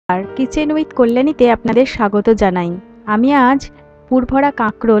R kitchen with কল্যাণীতে আপনাদের স্বাগত জানাই। আমি আজ পুরভরা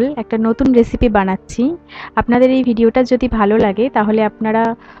কাঁকরোল একটা নতুন রেসিপি বানাচ্ছি। আপনাদের এই ভিডিওটা যদি ভালো লাগে তাহলে আপনারা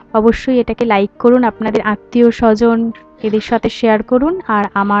অবশ্যই এটাকে লাইক করুন, আপনাদের আত্মীয় স্বজন এদের সাথে শেয়ার করুন, আর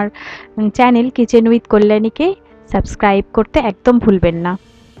আমার চ্যানেল কিচেন উইথ কল্যাণীকে সাবস্ক্রাইব করতে একদম ভুলবেন না।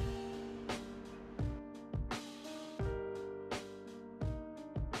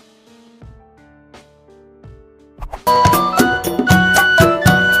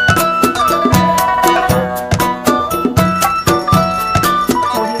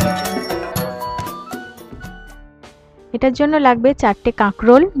 এটার জন্য লাগবে 4টে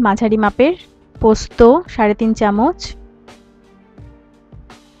কাঁকরোল মাঝারি মাপের, পোস্ত 3.5 চামচ,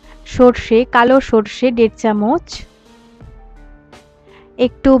 সর্ষে কালো সর্ষে 1.5 চামচ,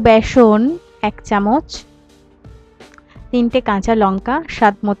 একটু বেসন 1 চামচ, 3টে কাঁচা লঙ্কা,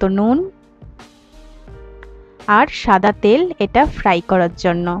 স্বাদ মতো নুন আর সাদা তেল এটা ফ্রাই করার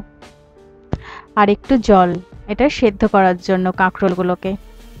জন্য, আর একটু জল এটা সেদ্ধ করার জন্য কাঁকরোলগুলোকে।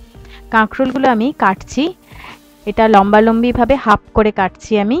 কাঁকরোলগুলো আমি কাটছি, এটা লম্বা লম্বি ভাবে হাফ করে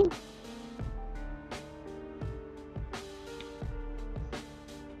কাটছি আমি।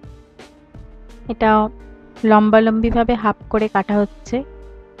 এটা লম্বা লম্বি ভাবে হাফ করে কাটা হচ্ছে,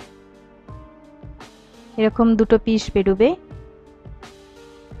 এরকম দুটো পিস বেরোবে।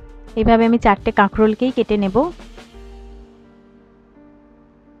 এইভাবে আমি 4টে কাঁকরোলকেই কেটে নেব।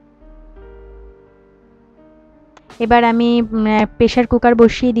 এবার আমি প্রেসার কুকার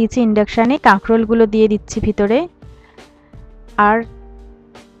বসিয়ে দিয়েছি ইন্ডাকশানে, কাঁকরোলগুলো দিয়ে দিচ্ছি ভিতরে, আর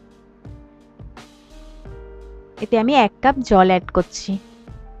এতে আমি 1 কাপ জল অ্যাড করছি।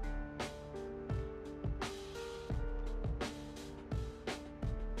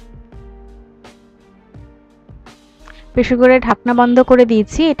 প্রেসার কুকারের ঢাকনা বন্ধ করে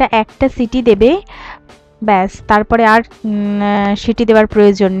দিয়েছি, এটা একটা সিটি দেবে ব্যাস, তারপরে আর সিটি দেওয়ার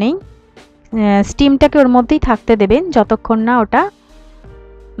প্রয়োজন নেই। স্টিমটাকে ওর মধ্যেই থাকতে দেবেন যতক্ষণ না ওটা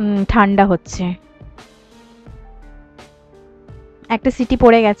ঠান্ডা হচ্ছে। একটা সিটি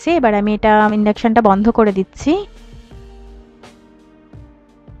পড়ে গেছে, এবার আমি এটা ইন্ডাকশনটা বন্ধ করে দিচ্ছি।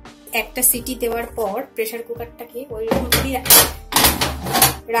 একটা সিটি দেওয়ার পর প্রেসার কুকারটাকে ওই রকমই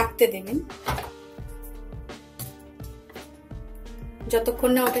রাখতে দেবেন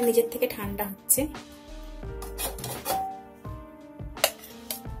যতক্ষণ না ওটা নিজের থেকে ঠান্ডা হচ্ছে।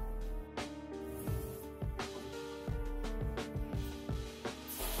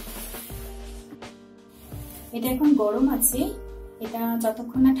 এটা এখন গরম আছে, এটা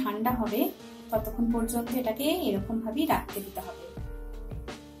যতক্ষণ না ঠান্ডা হবে ততক্ষণ পর্যন্ত এটাকে এরকম ভাবেই রাখতে দিতে হবে।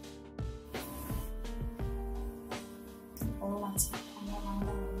 গরম আছে, ঠান্ডা না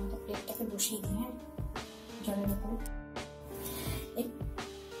হলে প্লেটটাকে বসিয়ে দিই হ্যাঁ জলের উপর।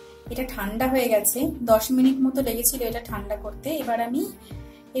 এটা ঠান্ডা হয়ে গেছে, 10 মিনিট মতো লেগেছিল এটা ঠান্ডা করতে। এবার আমি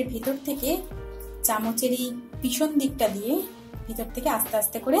এর ভিতর থেকে চামচের এই পিছন দিকটা দিয়ে ভিতর থেকে আস্তে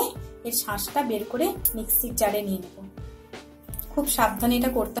আস্তে করে এর শাঁসটা বের করে মিক্সির জারে নিয়ে নেব। খুব সাবধানে এটা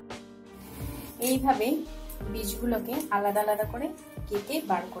করতে হবে। এইভাবে বীজগুলোকে আলাদা আলাদা করে কেটে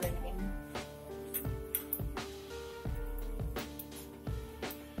বার করে নেবেন।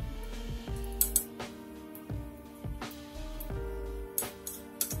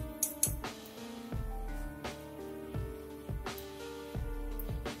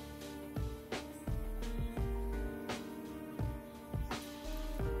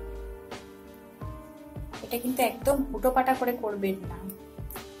 এটা কিন্তু একদম হুটোপাটা করে করবেন না।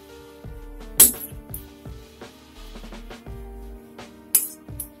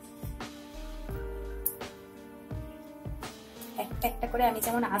 একটা একটা করে আমি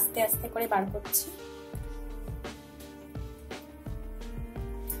যেমন আস্তে আস্তে করে বার করছি,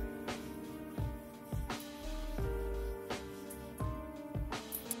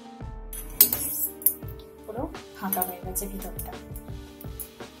 পুরো ফাঁকা হয়ে গেছে ভিতরটা।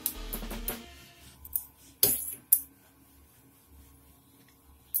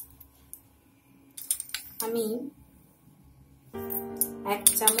 আমি 1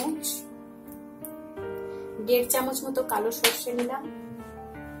 চামচ 1.5 চামচ মতো কালো সর্ষে নিলাম,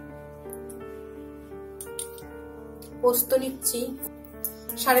 পোস্ত নিচ্ছি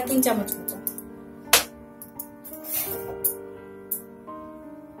 3.5 চামচ মতো,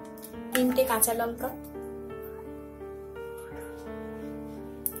 3টে কাঁচা লঙ্কা,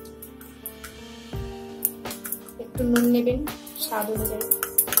 একটু নুন নেবেন স্বাদ অনুযায়ী,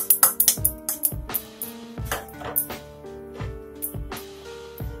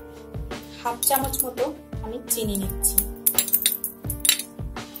 হাফ চামচ মতো আমি চিনি নিচ্ছি।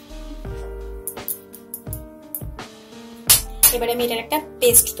 এবারে আমি এটার একটা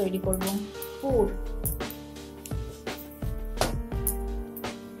পেস্ট তৈরি করব। পুর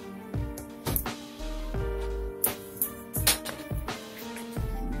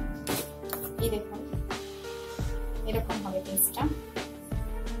এই দেখুন এরকম হবে টেস্টটা।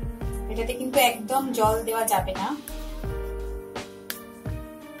 এটাতে কিন্তু একদম জল দেওয়া যাবে না।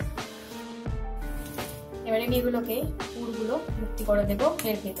 এবারে আমি এগুলোকে পুরগুলো ভর্তি করে দেবো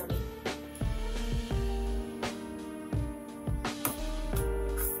এর ভেতরে।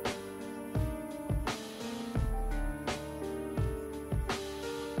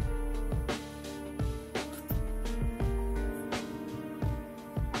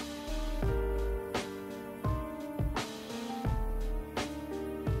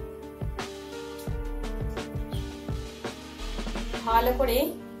 ভালো করে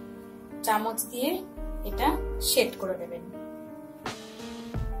চামচ দিয়ে এটা সেট করে দেবেন।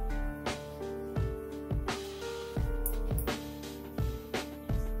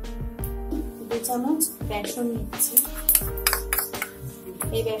 2 চামচ বেসন নিচ্ছি।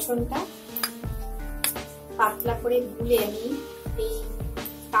 এই বেসনটা পাতলা করে গুলে আমি এই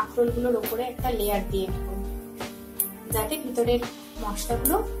কাঁকরোলগুলোর উপরে একটা লেয়ার দিয়ে দেব, যাতে ভিতরের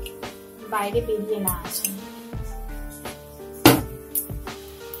মশলাগুলো বাইরে বেরিয়ে না আসে।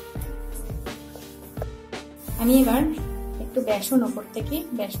 আমি এবার একটু বেসন ওপর থেকে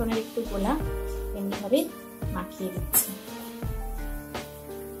বেসনের একটু গোলা এমনি ভাবে মাখিয়ে দিচ্ছি।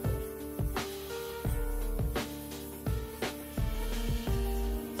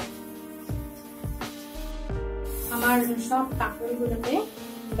 আমার সব কাঁকরোলগুলোতে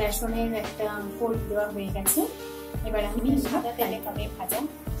বেসনের একটা কোট দেওয়া হয়ে গেছে। এবার আমি সাদা তেলে হবে ভাজা,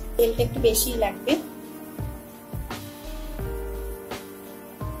 তেলটা একটু বেশি লাগবে।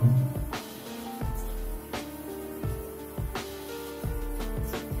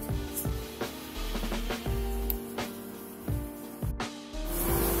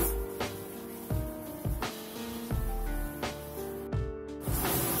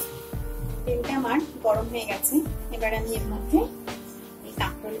 তেলটা আমার গরম হয়ে গেছে। এবার আমি এর মধ্যে এই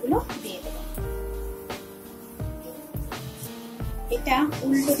কাঁকরোলগুলো দিয়ে দেব। এটা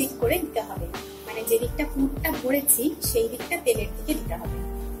উল্টো দিক করে দিতে হবে, মানে যে দিকটা পুরটা ভরেছি সেই দিকটা তেলের দিকে দিতে হবে।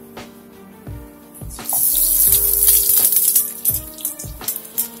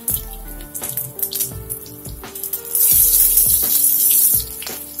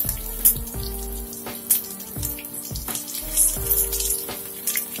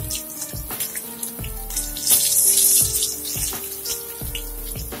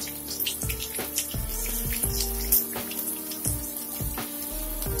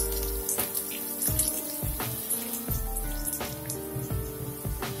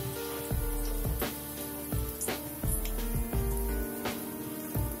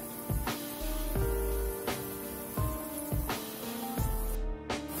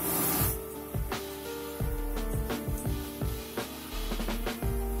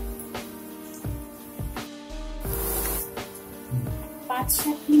 পাঁচ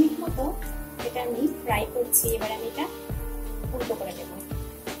 7 মিনিট মতো এটা আমি ফ্রাই করছি। এবার আমি এটা উল্টো করে দেব।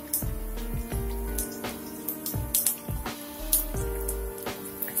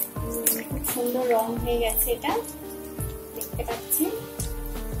 খুব সুন্দর রং হয়ে গেছে, এটা দেখতে পাচ্ছি।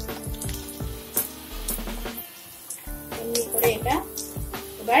 এমনি করে এটা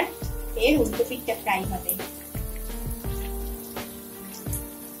এবার এর উল্টো পিঠটা ফ্রাই হবে।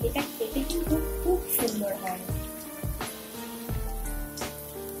 এটা খেতে কিন্তু খুব সুন্দর হয়।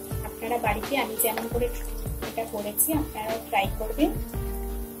 আপনারা বাড়িতে আমি যেমন করে এটা করেছি আপনারাও ট্রাই করবেন,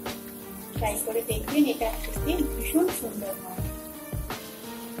 ট্রাই করে দেখবেন। এটা খেতে ভীষণ সুন্দর হয়।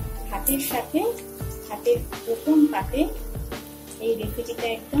 ভাতের সাথে, ভাতের প্রথম পাতে এই রেসিপিটা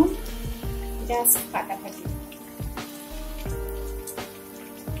একদম জাস্ট ফাটাফাটি।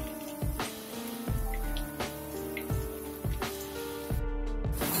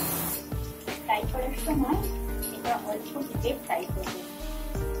 ফ্রাই করার সময় এটা অল্প হিটে ফ্রাই করবেন,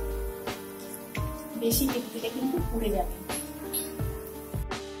 বেশি হিট দিলে কিন্তু পুড়ে যাবে।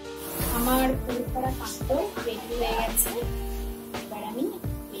 আমার পুরভরা কাঁকরোল রেডি হয়ে গেছে। এবার আমি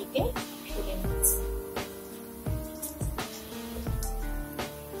প্লেটে তুলে নিচ্ছি।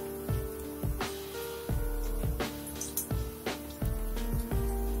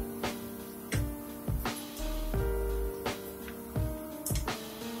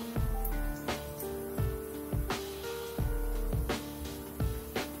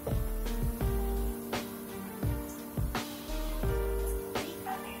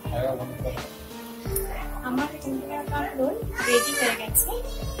 আমার পুরভরা কাঁকরোল রেডি হয়ে গেছে।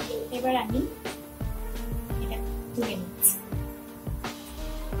 এবার আমি এটা তুলে নিচ্ছি।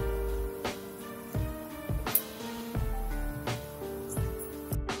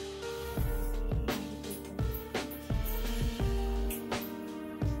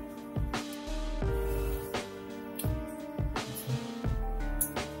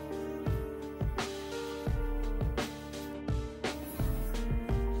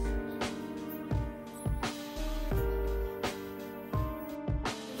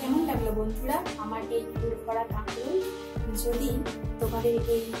 বন্ধুরা, আমার এই পুরভরা কাঁকরোল যদি তোমাদের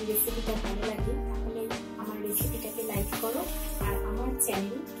এই রেসিপিটা ভালো লাগে তাহলে আমার রেসিপিটাকে লাইক করো, আর আমার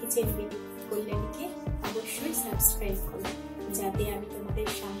চ্যানেল কিচেন বেবি কল্যাণীকে অবশ্যই সাবস্ক্রাইব করো, যাতে আমি তোমাদের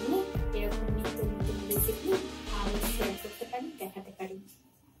সামনে এরকম নিত্য নতুন রেসিপি আরো শেয়ার